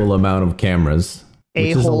Kutcher? usual amount of cameras. Which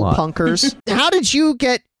is a A-hole lot. punkers. How did you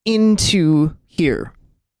get into here,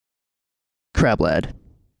 Crablad?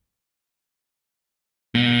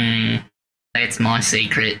 That's my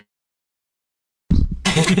secret.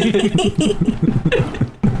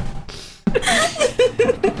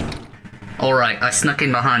 Alright, I snuck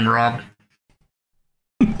in behind Rob.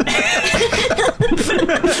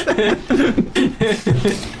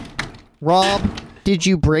 Rob, did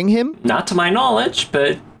you bring him? Not to my knowledge,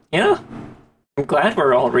 but, I'm glad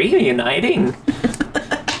we're all reuniting.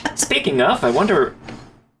 Speaking of, I wonder,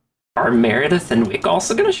 are Meredith and Wick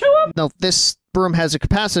also gonna show up? No, this room has a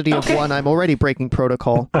capacity of one. I'm already breaking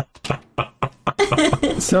protocol.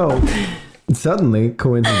 So, suddenly,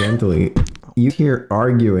 coincidentally, you hear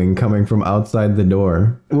arguing coming from outside the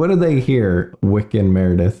door. What do they hear, Wick and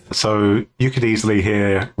Meredith? So you could easily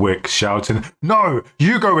hear Wick shouting, "No,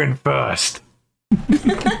 you go in first."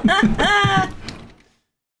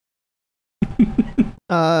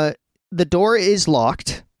 The door is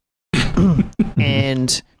locked.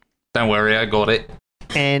 and Don't worry, I got it.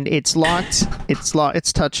 and it's locked. It's locked.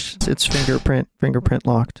 It's touch. It's fingerprint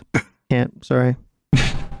locked. Can't. Sorry.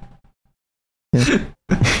 Yeah.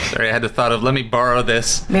 Sorry, I had the thought of, let me borrow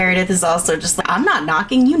this. Meredith is also just like, I'm not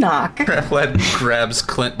knocking, you knock. Craflad grabs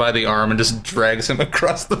Clint by the arm and just drags him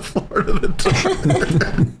across the floor to the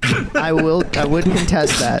door. I would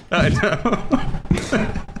contest that. I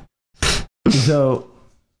know. So,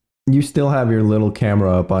 you still have your little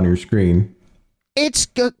camera up on your screen. It's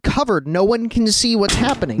covered. No one can see what's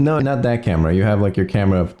happening. No, not that camera. You have like your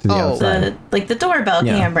camera up to the outside. The doorbell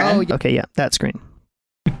Yeah. camera. Oh, okay, yeah, that screen.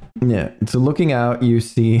 Yeah. So looking out, you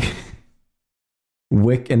see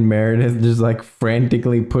Wick and Meredith just like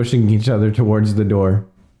frantically pushing each other towards the door.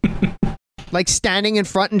 Like standing in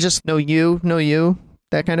front and just no you,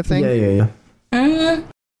 that kind of thing. Yeah. Mm.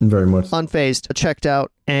 Very much. Unfazed, checked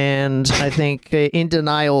out, and I think in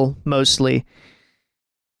denial mostly.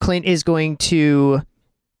 Clint is going to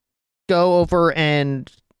go over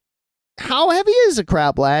and... How heavy is a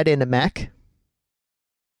crab lad in a mech?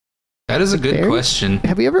 That is a good Very? question.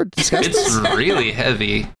 Have we ever discussed It's this? really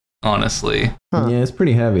heavy, honestly. Huh. Yeah, it's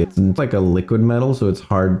pretty heavy. It's like a liquid metal, so it's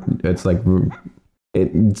hard. It's like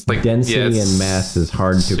it's Like, density yeah, it's and mass is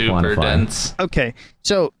hard to super quantify. dense. Okay,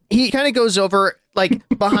 so he kind of goes over, like,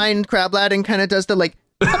 behind crab lad and kind of does the, like,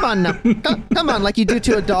 come on now, come on, like you do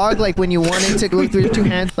to a dog, like when you want it to go through your two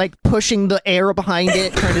hands, like pushing the air behind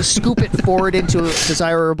it, trying to scoop it forward into a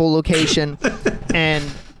desirable location, and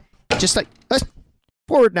just like,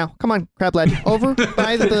 forward now, come on, crab lad, over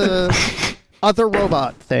by the other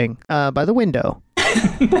robot thing, by the window.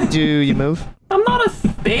 Do you move? I'm not a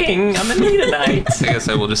thing. I'm a Needonite. I guess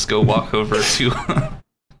I will just go walk over to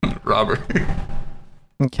Robert.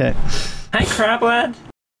 Okay. Hi, Crab Lad.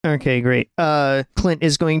 Okay, great. Clint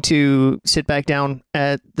is going to sit back down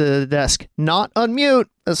at the desk. Not unmute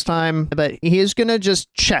this time, but he is gonna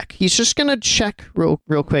just check. He's just gonna check real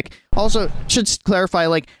quick. Also, should clarify,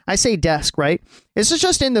 like, I say desk, right? This is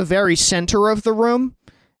just in the very center of the room,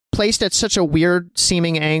 placed at such a weird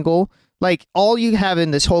seeming angle. Like, all you have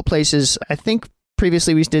in this whole place is, I think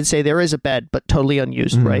previously we did say there is a bed, but totally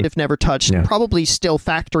unused, right? If never touched, probably still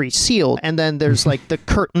factory sealed. And then there's like the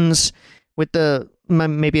curtains with the...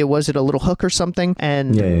 Maybe it was a little hook or something.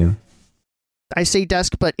 And Yeah. I say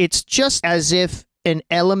desk, but it's just as if an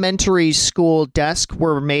elementary school desk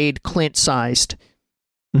were made Clint-sized.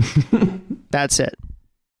 That's it.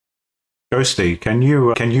 Ghosty, can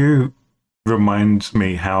you remind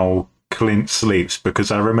me how Clint sleeps?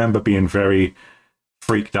 Because I remember being very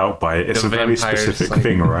freaked out by it. It's The a very vampire specific sleep.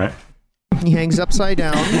 thing, right? He hangs upside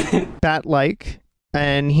down, bat-like,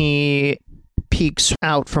 and he peeks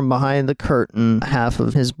out from behind the curtain half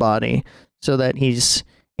of his body so that he's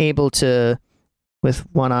able to, with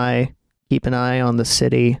one eye, keep an eye on the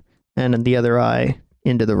city and the other eye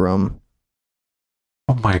into the room.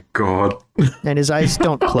 Oh my god. And his eyes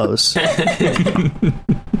don't close.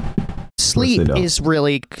 Sleep don't. is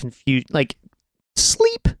really confused. Like,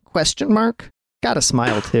 sleep? Question mark? Got a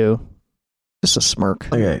smile too. Just a smirk.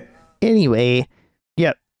 Okay. Anyway,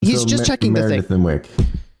 yeah, he's So just checking the Meredith thing. and Wick.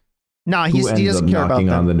 Nah, Who he ends doesn't up care about knocking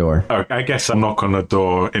on them. the door? Oh, I guess I knock on the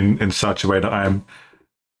door in such a way that I am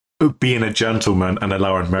being a gentleman and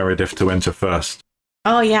allowing Meredith to enter first.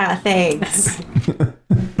 Oh, yeah, thanks.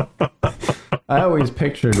 I always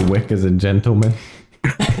pictured Wick as a gentleman.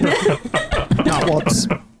 Not once.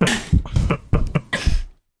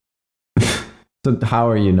 So how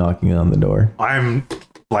are you knocking on the door? I'm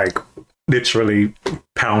like literally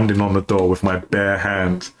pounding on the door with my bare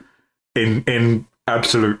hands in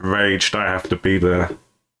absolute rage that I have to be there.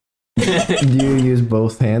 Do you use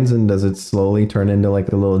both hands and does it slowly turn into like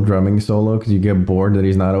a little drumming solo because you get bored that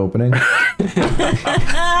he's not opening?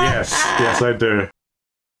 Yes, I do.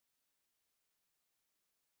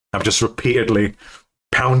 I'm just repeatedly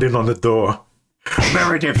pounding on the door.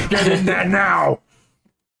 Meredith, get in there now!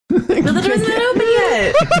 But the door's not open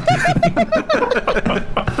yet.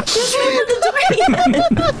 Just open the door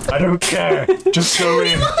yet. I don't care. Just go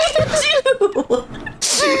in. What do you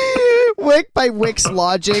do? Wick, by Wick's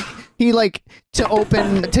logic, he to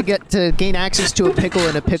gain access to a pickle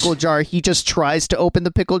in a pickle jar, he just tries to open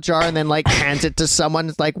the pickle jar and then hands it to someone.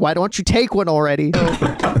 It's like, why don't you take one already?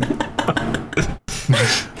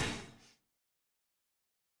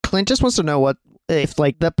 Clint just wants to know if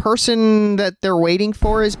the person that they're waiting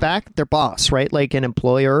for is back, their boss, right? Like an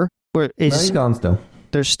employer. No, he's gone still.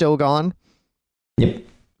 They're still gone? Yep.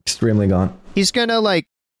 Extremely gone. He's gonna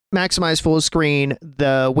maximize full screen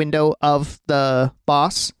the window of the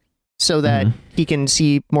boss so that he can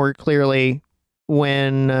see more clearly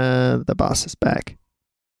when the boss is back.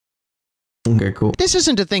 Okay, cool. This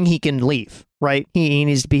isn't a thing he can leave, right? He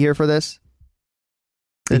needs to be here for this.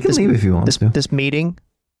 He can leave if he wants to. This meeting.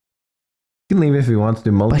 He can leave if he wants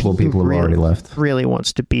to. Multiple people have already left. Really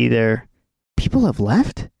wants to be there. People have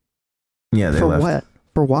left? Yeah, they for left.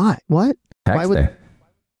 For what? For why? What? Tax day.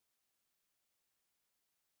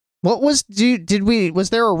 What was was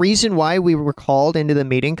there a reason why we were called into the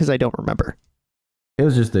meeting? Because I don't remember. It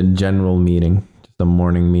was just a general meeting. Just a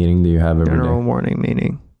morning meeting that you have every day. General morning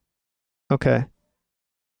meeting. Okay.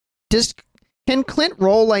 Can Clint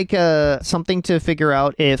roll something to figure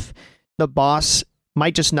out if the boss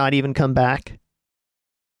might just not even come back?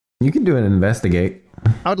 You can do an investigate.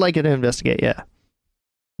 I would like it to investigate, yeah.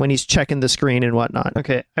 When he's checking the screen and whatnot.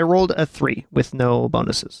 Okay, I rolled a 3 with no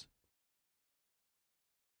bonuses.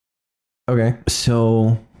 Okay,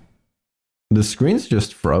 so the screen's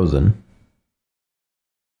just frozen.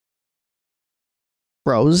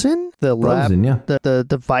 Frozen? Frozen, yeah. The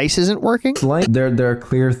device isn't working? It's like there are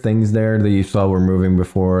clear things there that you saw were moving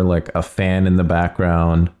before, like a fan in the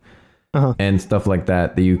background and stuff like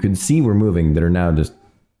that you could see were moving that are now just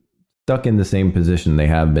stuck in the same position they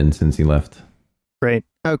have been since he left. Great.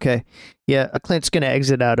 Okay. Yeah, Clint's going to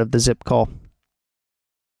exit out of the zip call.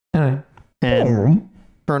 All right. And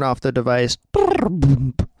turn off the device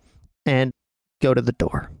and go to the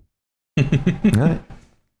door. All right.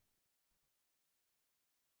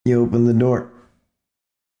 You open the door.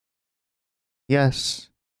 Yes.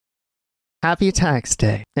 Happy tax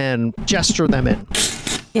day. And gesture them in.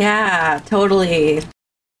 Yeah, totally.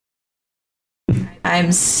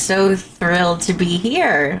 I'm so thrilled to be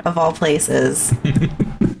here, of all places.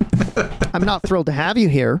 I'm not thrilled to have you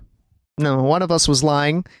here. No, one of us was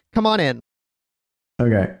lying. Come on in.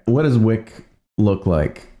 Okay. What does Wick look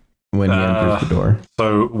like when he enters the door?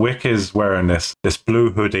 So Wick is wearing this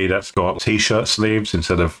blue hoodie that's got t-shirt sleeves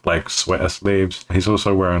instead of sweater sleeves. He's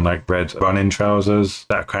also wearing red running trousers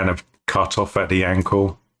that kind of cut off at the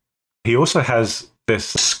ankle. He also has this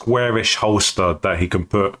squarish holster that he can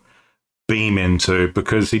put Beam into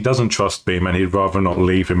because he doesn't trust Beam and he'd rather not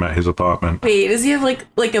leave him at his apartment. Wait, does he have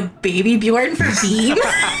like a baby Bjorn for Beam?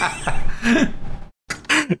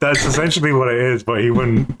 That's essentially what it is, but he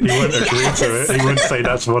wouldn't agree to it. He wouldn't say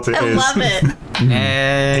that's what it is. I love it.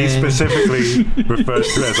 He specifically refers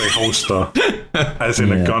to it as a holster, as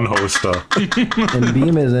in a gun holster. And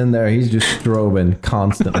Beam is in there. He's just strobing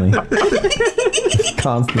constantly.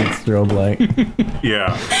 Constant strobe light.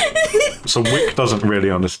 Yeah. So Wick doesn't really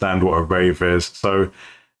understand what a rave is. So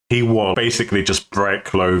he wore basically just bright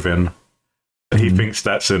clothing. He thinks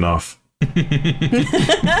that's enough. But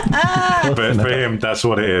for him, that's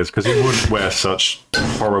what it is, because he wouldn't wear such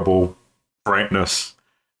horrible brightness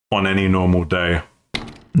on any normal day.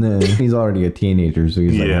 No, he's already a teenager, so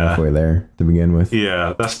he's halfway there to begin with.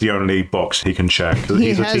 Yeah, that's the only box he can check.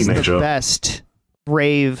 He's a teenager. He has the best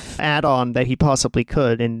rave add-on that he possibly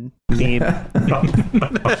could in Beam.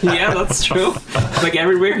 Yeah, that's true.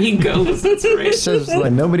 Everywhere he goes, it's great.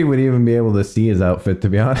 Nobody would even be able to see his outfit, to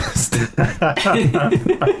be honest.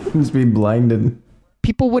 Just be blinded.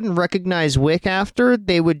 People wouldn't recognize Wick after.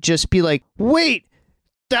 They would just be like, wait,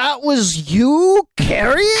 that was you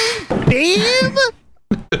carrying Beam?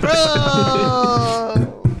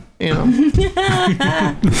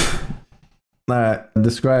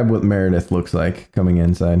 Describe what Meredith looks like coming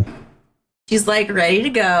inside. She's ready to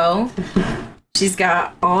go. She's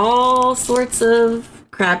got all sorts of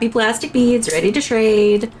crappy plastic beads ready to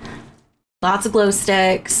trade. Lots of glow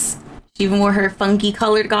sticks. She even wore her funky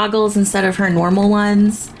colored goggles instead of her normal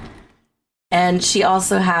ones. And she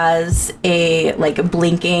also has a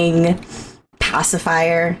blinking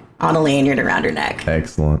pacifier on a lanyard around her neck.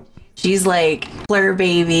 Excellent. She's like, Fleur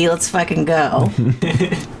baby, let's fucking go.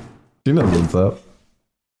 She knows what's up.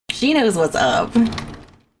 She knows what's up.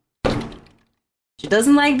 She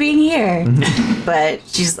doesn't like being here. but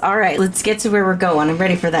she's all right. Let's get to where we're going. I'm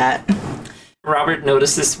ready for that. Robert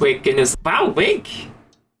notices Wick and is, wow, Wick!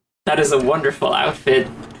 That is a wonderful outfit.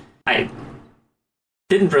 I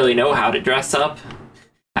didn't really know how to dress up,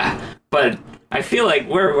 but I feel like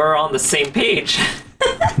we're on the same page.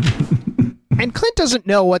 And Clint doesn't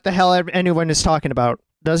know what the hell anyone is talking about,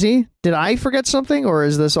 does he? Did I forget something, or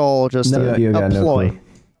is this all just a ploy? No,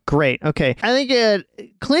 great. Okay. I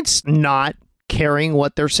think Clint's not caring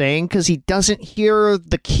what they're saying because he doesn't hear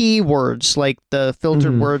the key words, like the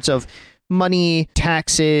filtered words of money,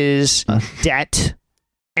 taxes, debt,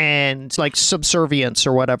 and like subservience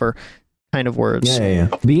or whatever kind of words. Yeah.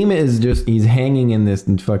 Beam is just, he's hanging in this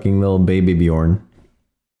fucking little baby Bjorn.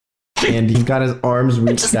 And he's got his arms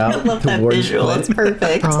reached out towards Clint. It's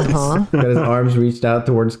perfect. Got his arms reached out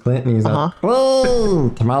towards Clint, and he's like, "Oh,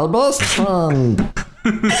 to my best friend."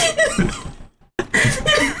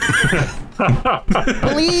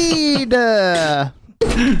 Bleed.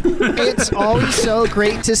 It's always so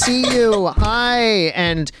great to see you. Hi.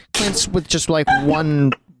 And Clint's with just like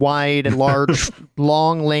one wide and large,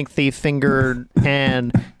 long, lengthy fingered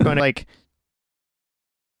hand going to like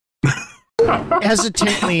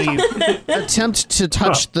hesitantly attempt to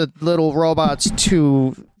touch the little robot's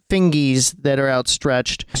two fingies that are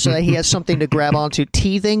outstretched so that he has something to grab onto.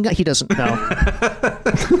 Teething? He doesn't know.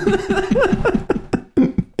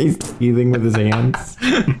 He's teething with his hands.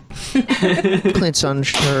 Clint's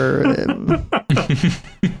unsure.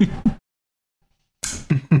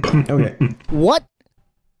 Okay. What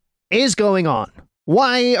is going on?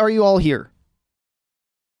 Why are you all here?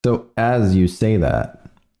 So as you say that,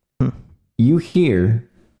 you hear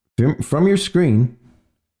from your screen,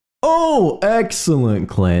 "Oh, excellent,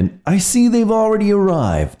 Clint. I see they've already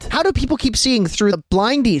arrived." How do people keep seeing through the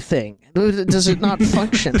blindy thing? Does it not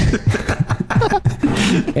function?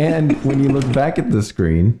 And when you look back at the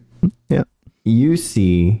screen, you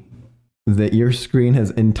see that your screen has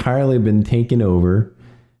entirely been taken over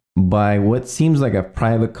by what seems like a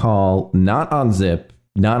private call, not on Zip,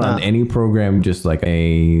 not on any program, just like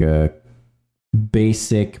a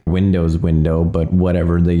basic Windows window, but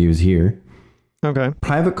whatever they use here. Okay.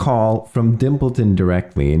 Private call from Dimpleton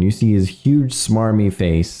directly, and you see his huge smarmy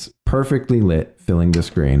face, perfectly lit, filling the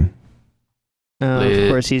screen. Of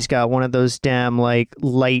course, he's got one of those damn like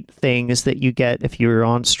light things that you get if you're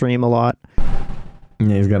on stream a lot.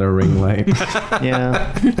 Yeah, he's got a ring light.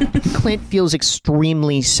 Yeah. Clint feels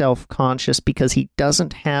extremely self-conscious because he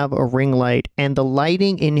doesn't have a ring light, and the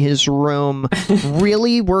lighting in his room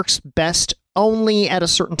really works best only at a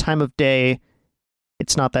certain time of day.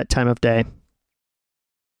 It's not that time of day.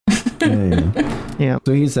 Yeah.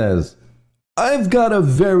 So he says, "I've got a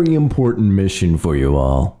very important mission for you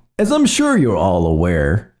all. As I'm sure you're all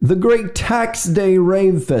aware, the Great Tax Day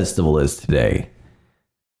Rave Festival is today.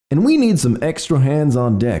 And we need some extra hands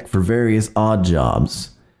on deck for various odd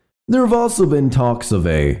jobs. There have also been talks of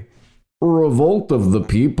a revolt of the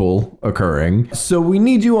people occurring, so we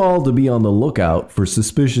need you all to be on the lookout for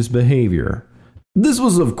suspicious behavior. This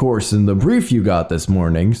was, of course, in the brief you got this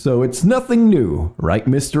morning, so it's nothing new, right,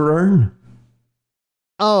 Mr. Earn?"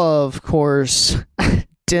 Of course.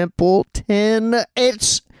 Dimpleton.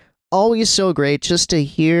 It's always so great just to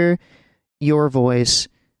hear your voice.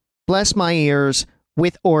 Bless my ears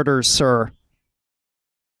with orders, sir.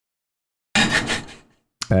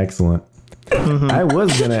 Excellent. I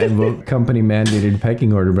was going to invoke company mandated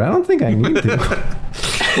pecking order, but I don't think I need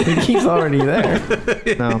to. He's already there.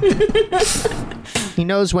 No. He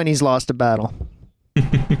knows when he's lost a battle.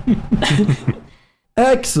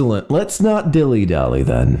 Excellent. Let's not dilly-dally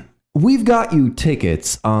then. We've got you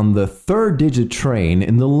tickets on the third digit train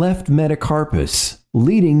in the left metacarpus,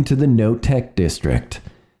 leading to the No Tech District.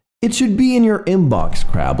 It should be in your inbox,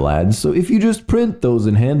 crab lads, so if you just print those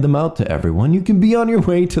and hand them out to everyone, you can be on your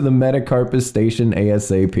way to the metacarpus station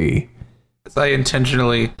ASAP. As I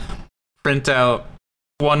intentionally print out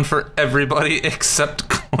one for everybody except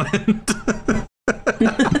Clint.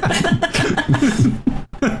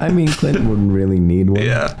 I mean, Clint wouldn't really need one.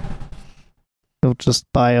 Yeah. He'll just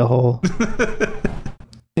buy a hole.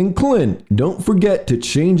 And Clint, don't forget to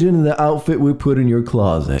change into the outfit we put in your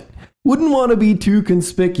closet. Wouldn't want to be too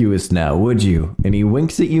conspicuous now, would you? And he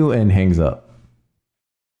winks at you and hangs up.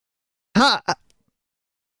 Ha!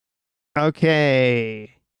 Okay.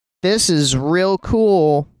 This is real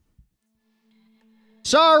cool.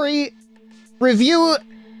 Sorry. Review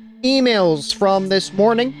emails from this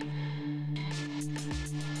morning.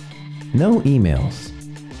 No emails.